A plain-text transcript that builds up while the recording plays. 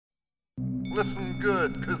Listen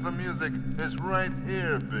good, cause the music is right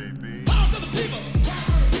here, baby. Power to the people!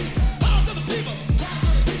 Power to the people!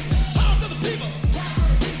 Power to the people!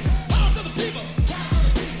 Power to the people!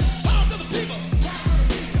 Power to the people!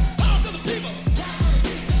 Power to the people!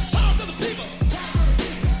 Power to the people!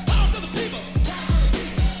 Power to the people!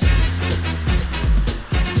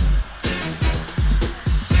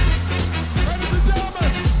 Ladies and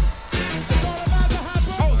gentlemen, it's all about to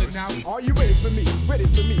happen. Hold it now. Are you ready for me? Ready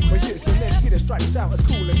for me? Well, here's an MC that strikes out as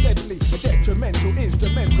cool and deadly, a detrimental,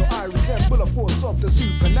 instrumental. I resemble a force of the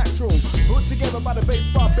supernatural, put together by the bass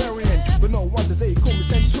barbarian. But no wonder they call me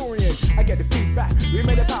Centurion. I get the feedback, we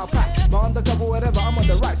made a power pack. My undercover, whatever, I'm on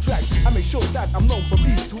the right track. I make sure that I'm known from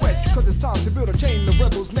east to west, cause it's time to build a chain of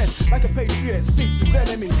rebels nest. Like a patriot seeks his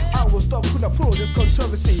enemy, I will stop when I pull this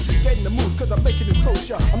controversy. Get in the mood cause I'm making this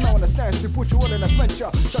kosher. I'm now on a stance to put you on an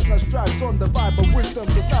adventure. Chucking us stripes on the vibe of wisdom,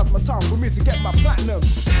 cause now's my time for me to get my platinum.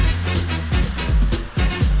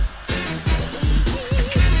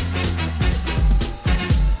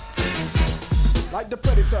 Like the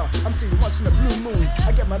predator, I'm seeing once in a blue moon.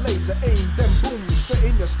 I get my laser aim, then boom, straight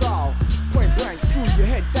in your skull. Point blank through your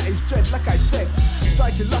head, that is dread, like I said.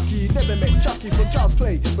 Strike it lucky, never met Chucky from Child's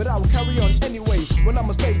Play, but I will carry on anyway. When I'm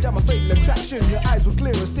on stage, I'm a fatal attraction. Your eyes will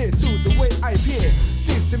clear and steer to the way I appear.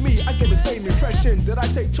 Seems to me, I get the same impression that I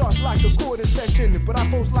take charge like a quarter session, but I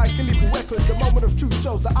pose like a lethal weapon. The moment of truth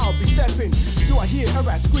shows that I'll be stepping. Do I hear a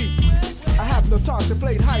rat squeak? I have no time to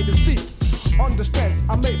play hide and seek. On the strength,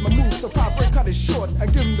 I make my move, so PowerBrain cut it short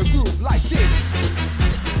and give him the groove like this.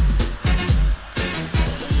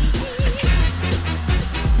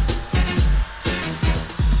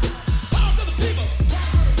 Power to the people!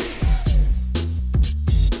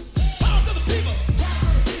 Power to the people!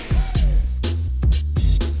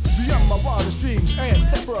 Beyond my wildest dreams, I am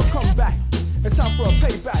set for a comeback. It's time for a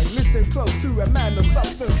payback. Listen close to a man of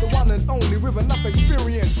substance, the one and only with enough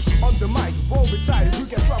experience. On the mic, roll it tight. Who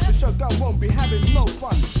gets rough and shotgun won't be having no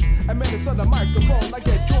fun. A minute's on the microphone, I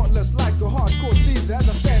get dauntless like a hardcore Caesar. As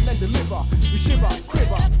I stand and deliver, you shiver,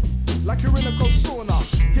 quiver, like you're in a cold sauna.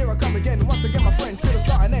 Here I come again, once again, my friend, till the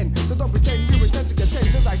start and end. So don't pretend you intend to get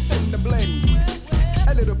taken as I send the blend.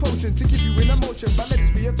 A little potion to keep you in emotion, but let this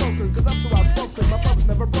be a token, cause I'm so outspoken. My brother's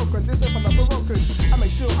never broken, this earth I'm not broken. I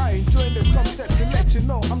make sure I enjoy this concept to let you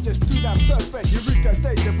know I'm just too damn perfect. Eureka,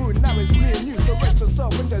 deja vu, now it's me and you. So rest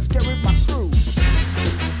yourself and just get with my crew.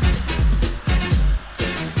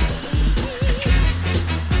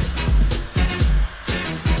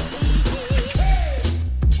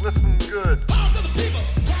 Listen good. Power to the people!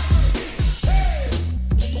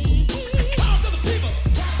 Power to the people!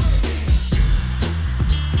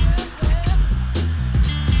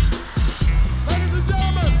 Ladies and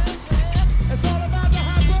gentlemen, it's all about to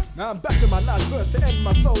happen. Now I'm back in my last verse to end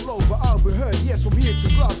my solo, but I'll be heard, yes, from here to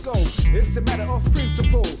Glasgow. It's a matter of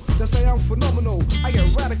principle. They say I'm phenomenal, I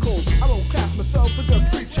am radical. I won't class myself as a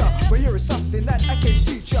preacher, but here is something that I can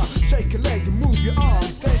teach ya. Shake a leg and move your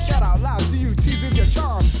arms, then shout out loud to you, teasing your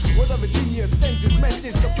charms. Whatever genius sends his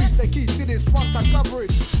message, so please take heed to this one-time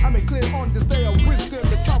coverage. I make clear on this day of wisdom,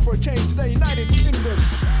 it's time for a change to the United Kingdom.